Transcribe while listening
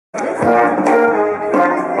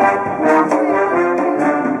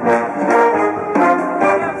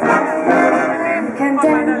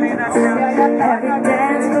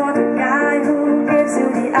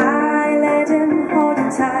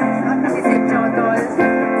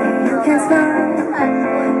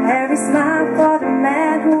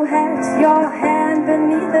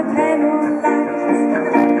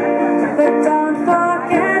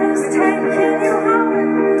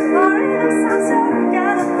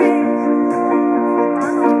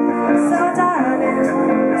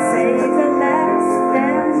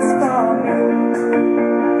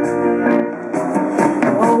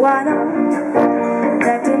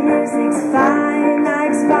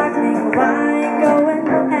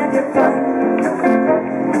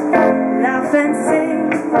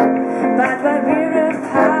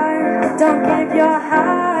Don't give your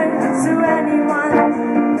heart to anyone,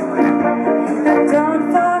 and don't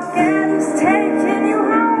forget who's taking you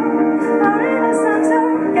home, or even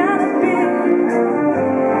sometimes gotta be.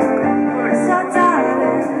 So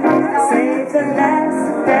darling, save the last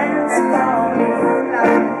dance for me.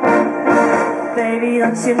 Baby,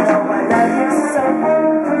 don't you know I love you so?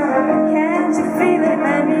 Can't you feel it?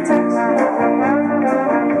 Let me touch.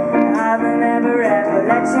 I will never ever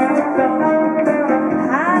let you go.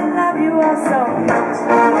 You are so much.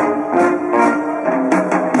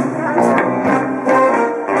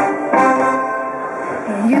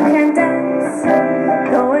 You can dance,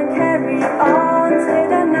 go and carry on till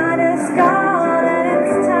the night is gone and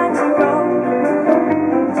it's time to go.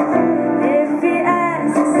 If he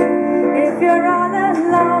asks if you're all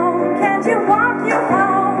alone, can't you walk you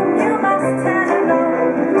home? You must tell him no.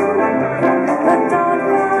 But don't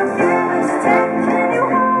forget who's taking you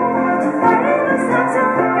home, or even sometimes.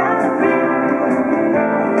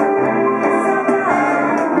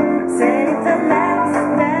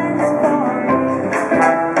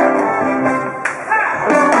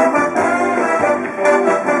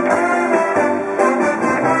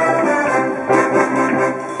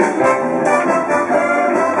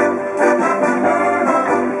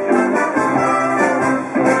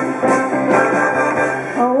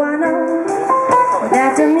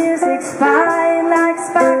 The music's fine, like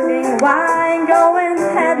sparkling wine. Go and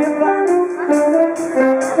have your fun,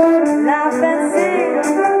 laugh and sing.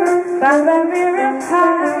 But when we're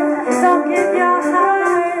apart, don't give your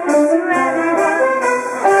heart to anyone.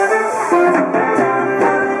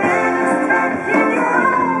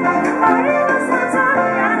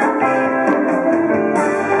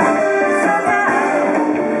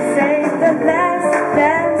 Save the last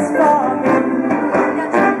dance for me.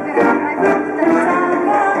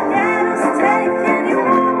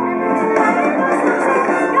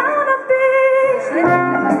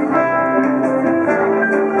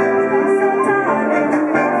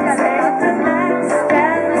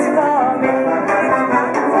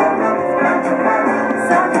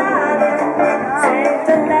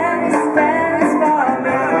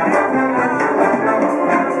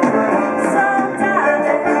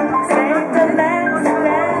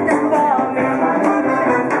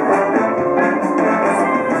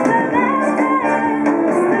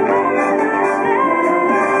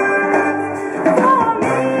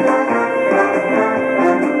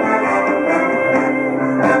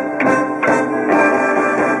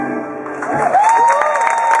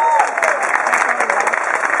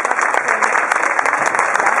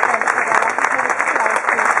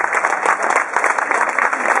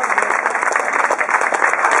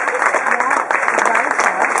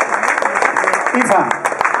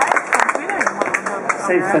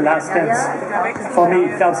 Save the last dance for me.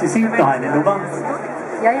 Darf Sie singt noch eine Nummer?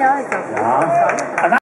 Ja, ich glaube. Ja.